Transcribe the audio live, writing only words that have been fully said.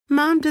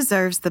Mom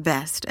deserves the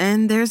best,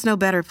 and there's no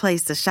better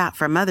place to shop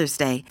for Mother's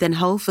Day than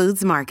Whole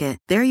Foods Market.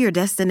 They're your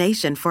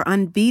destination for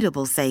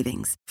unbeatable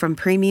savings, from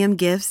premium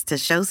gifts to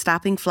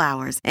show-stopping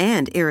flowers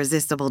and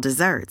irresistible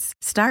desserts.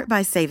 Start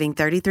by saving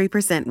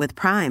 33% with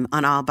Prime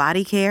on all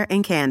body care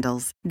and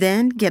candles.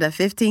 Then get a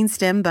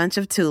 15-stem bunch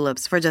of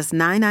tulips for just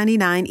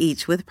 $9.99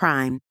 each with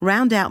Prime.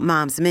 Round out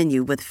Mom's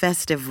menu with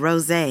festive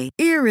rosé,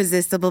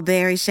 irresistible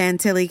berry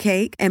chantilly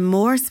cake, and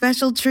more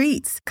special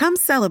treats. Come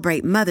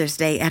celebrate Mother's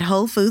Day at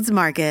Whole Foods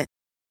Market.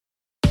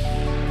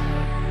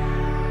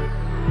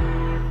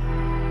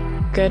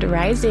 Good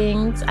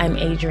risings. I'm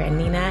Adrienne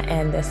Nina,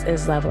 and this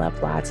is Level Up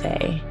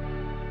Latte.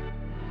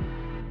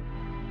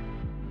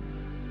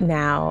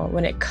 Now,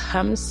 when it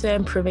comes to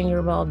improving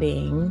your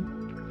well-being,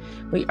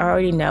 we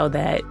already know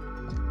that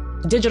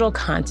digital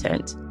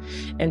content,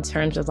 in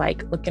terms of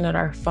like looking at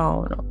our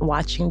phone,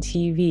 watching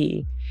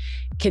TV,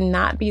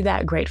 cannot be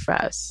that great for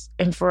us.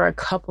 And for a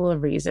couple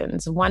of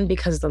reasons. One,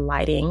 because the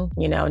lighting,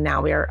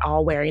 now we are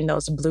all wearing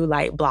those blue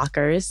light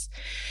blockers.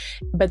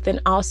 But then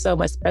also,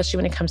 especially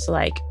when it comes to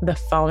like the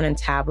phone and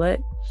tablet,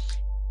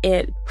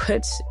 it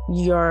puts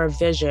your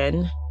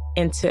vision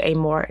into a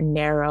more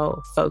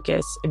narrow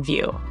focus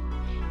view.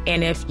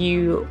 And if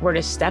you were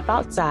to step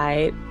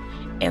outside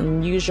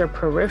and use your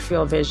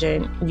peripheral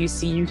vision,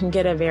 you can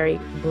get a very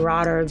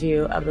broader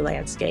view of the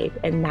landscape.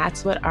 And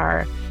that's what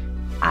our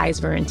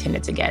eyes were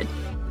intended to get.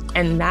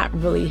 And that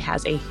really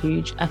has a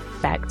huge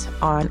effect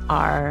on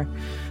our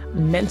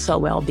mental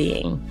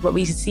well-being. What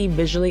we see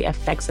visually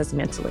affects us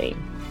mentally.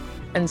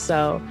 And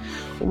so,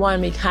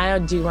 one, we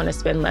kind of do want to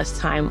spend less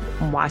time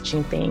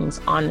watching things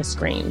on the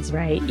screens,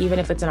 right? Even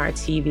if it's in our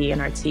TV,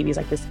 and our TV is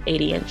like this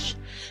 80-inch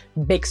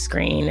big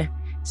screen,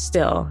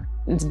 still,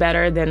 it's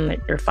better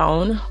than your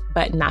phone,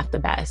 but not the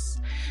best.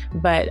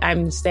 But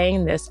I'm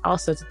saying this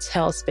also to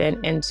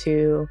tailspin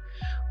into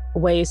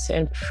ways to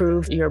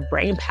improve your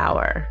brain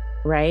power,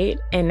 right?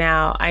 And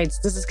now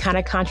this is kind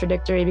of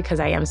contradictory because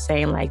I am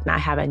saying like not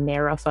have a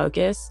narrow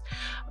focus,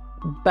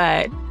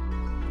 but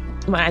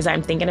as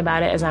I'm thinking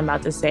about it, as I'm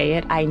about to say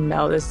it, I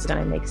know this is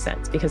going to make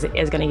sense because it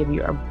is going to give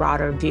you a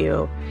broader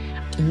view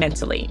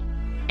mentally.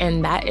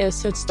 And that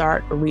is to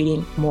start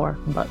reading more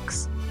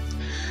books.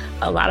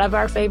 A lot of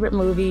our favorite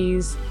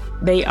movies,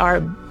 they are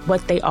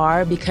what they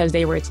are because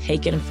they were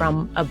taken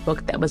from a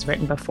book that was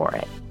written before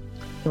it,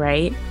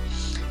 right?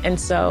 And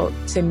so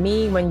to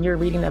me, when you're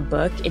reading a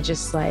book, it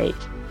just like,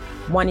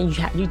 one,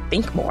 you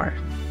think more.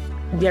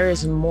 There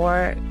is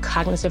more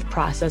cognitive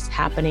process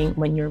happening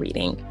when you're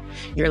reading.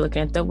 You're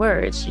looking at the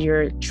words,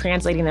 you're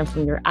translating them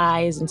from your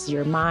eyes into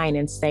your mind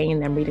and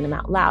saying them, reading them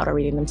out loud or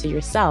reading them to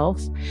yourself.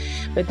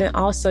 But then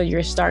also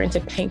you're starting to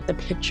paint the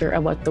picture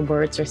of what the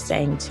words are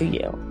saying to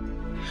you.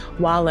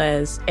 While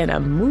as in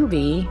a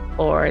movie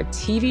or a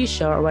TV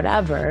show or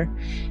whatever,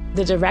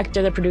 the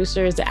director, the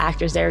producers, the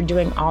actors, they're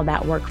doing all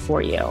that work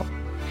for you.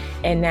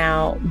 And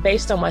now,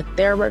 based on what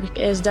their work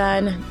is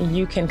done,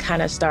 you can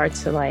kind of start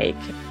to like,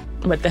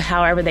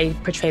 however they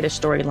portray the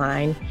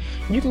storyline,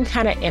 you can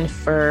kind of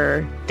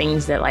infer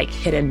things that like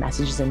hidden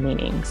messages and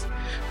meanings.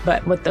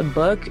 But with the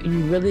book,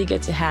 you really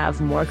get to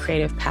have more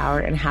creative power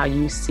in how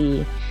you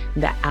see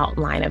the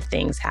outline of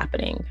things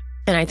happening.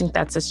 And I think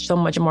that's just so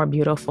much more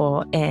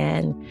beautiful,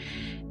 and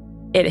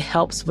it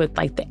helps with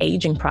like the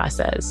aging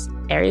process.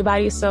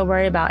 Everybody's so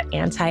worried about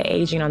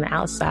anti-aging on the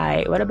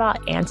outside. What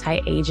about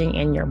anti-aging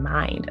in your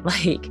mind?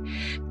 Like,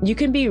 you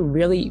can be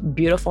really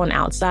beautiful on the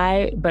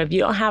outside, but if you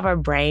don't have a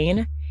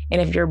brain,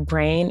 and if your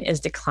brain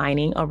is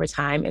declining over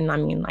time, and I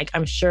mean, like,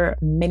 I'm sure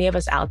many of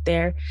us out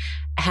there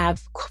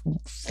have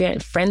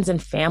friends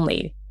and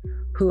family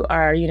who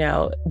are,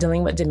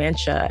 dealing with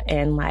dementia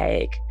and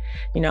like,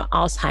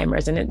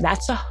 Alzheimer's, and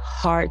that's a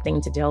hard thing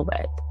to deal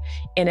with.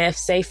 And if,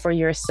 say, for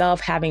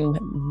yourself, having,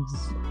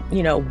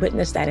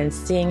 witnessed that and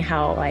seeing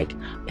how like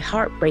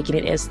heartbreaking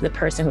it is to the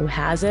person who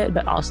has it,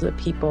 but also the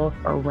people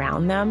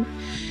around them,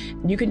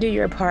 you can do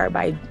your part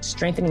by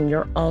strengthening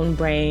your own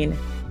brain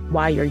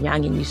while you're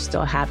young and you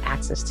still have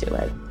access to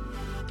it.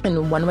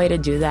 And one way to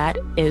do that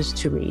is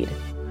to read.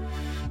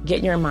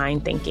 Get your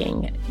mind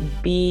thinking.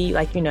 Be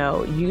like,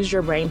 use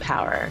your brain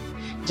power.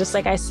 Just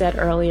like I said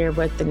earlier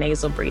with the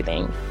nasal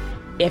breathing.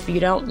 If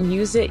you don't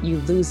use it, you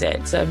lose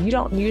it. So if you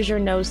don't use your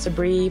nose to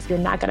breathe, you're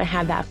not going to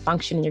have that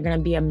function. You're going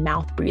to be a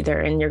mouth breather,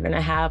 and you're going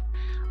to have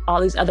all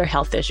these other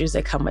health issues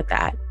that come with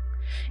that.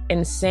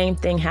 And same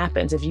thing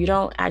happens if you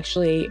don't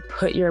actually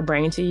put your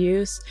brain to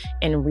use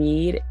and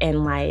read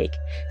and like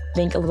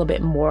think a little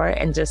bit more,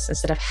 and just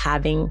instead of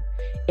having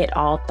it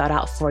all thought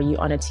out for you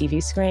on a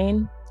TV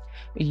screen,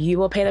 you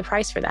will pay the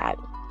price for that.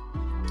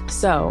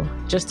 So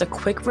just a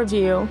quick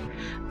review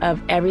of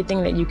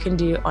everything that you can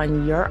do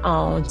on your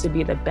own to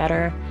be the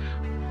better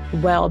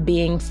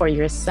well-being for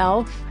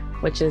yourself,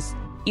 which is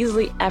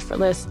easily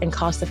effortless and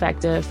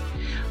cost-effective,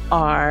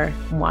 are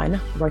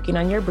 1, working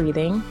on your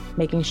breathing,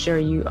 making sure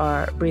you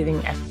are breathing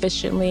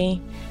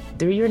efficiently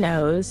through your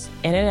nose,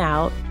 in and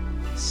out,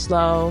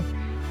 slow,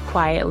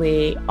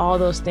 quietly. All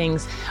those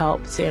things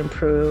help to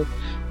improve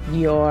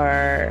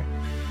your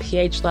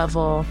pH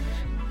level,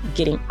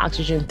 getting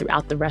oxygen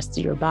throughout the rest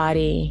of your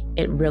body.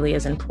 It really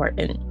is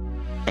important.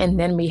 And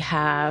then we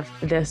have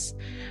this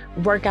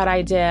workout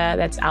idea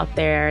that's out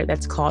there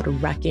that's called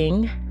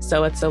rucking.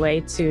 So it's a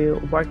way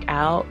to work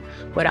out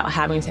without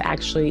having to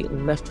actually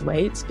lift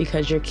weights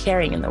because you're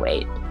carrying the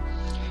weight.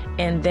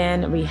 And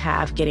then we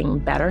have getting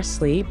better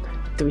sleep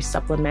through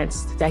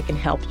supplements that can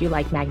help you,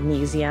 like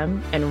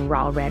magnesium and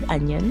raw red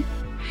onion.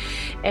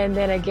 And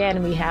then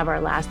again, we have our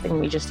last thing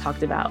we just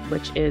talked about,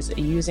 which is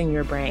using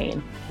your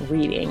brain,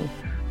 reading.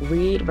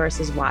 Read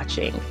versus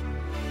watching.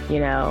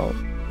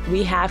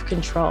 We have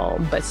control,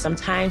 but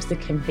sometimes the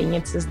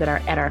conveniences that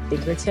are at our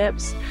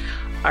fingertips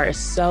are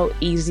so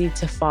easy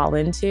to fall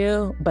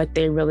into, but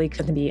they really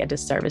can be a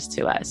disservice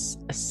to us.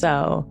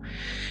 So,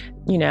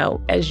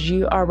 as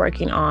you are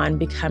working on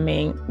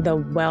becoming the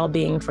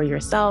well-being for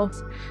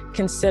yourself,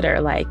 consider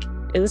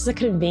is this a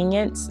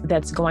convenience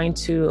that's going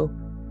to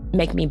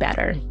make me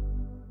better?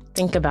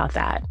 Think about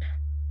that.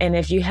 And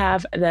if you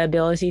have the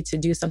ability to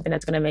do something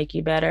that's going to make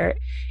you better,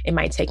 it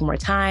might take more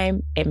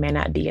time. It may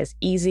not be as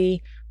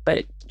easy,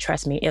 but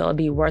trust me, it'll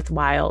be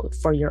worthwhile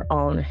for your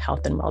own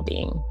health and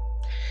well-being.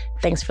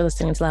 Thanks for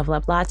listening to Level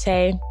Up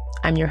Latte.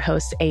 I'm your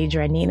host,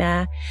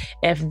 Adrianina.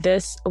 If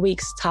this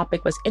week's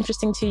topic was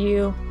interesting to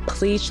you,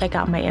 please check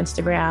out my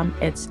Instagram.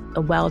 It's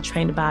a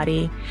well-trained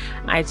body.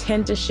 I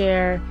tend to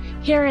share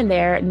here and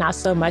there, not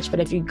so much,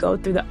 but if you go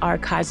through the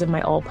archives of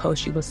my old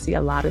posts, you will see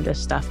a lot of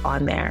this stuff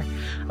on there.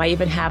 I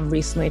even have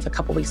recently, a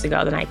couple weeks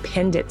ago, then I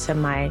pinned it to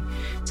my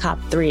top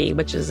 3,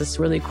 which is this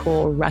really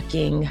cool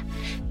rucking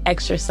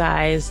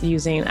exercise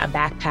using a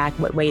backpack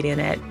with weight in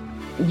it.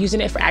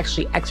 Using it for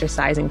actually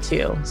exercising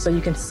too. So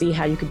you can see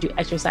how you could do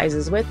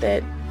exercises with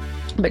it.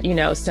 But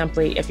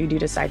simply if you do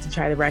decide to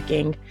try the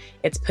rucking,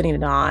 it's putting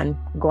it on,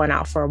 going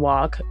out for a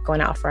walk,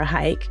 going out for a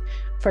hike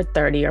for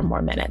 30 or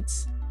more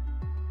minutes.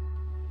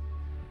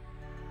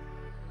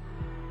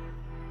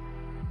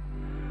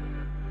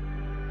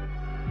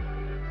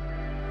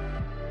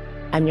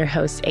 I'm your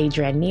host,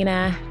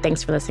 Adrianina.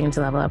 Thanks for listening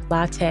to Level Up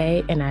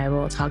Latte, and I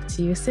will talk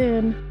to you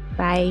soon.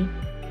 Bye.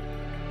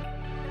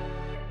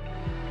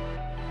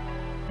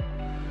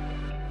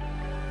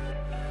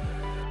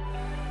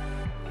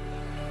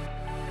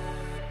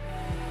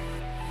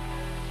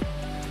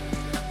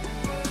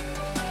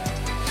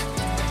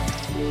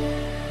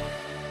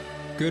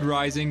 Good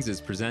Risings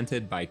is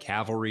presented by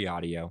Cavalry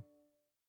Audio.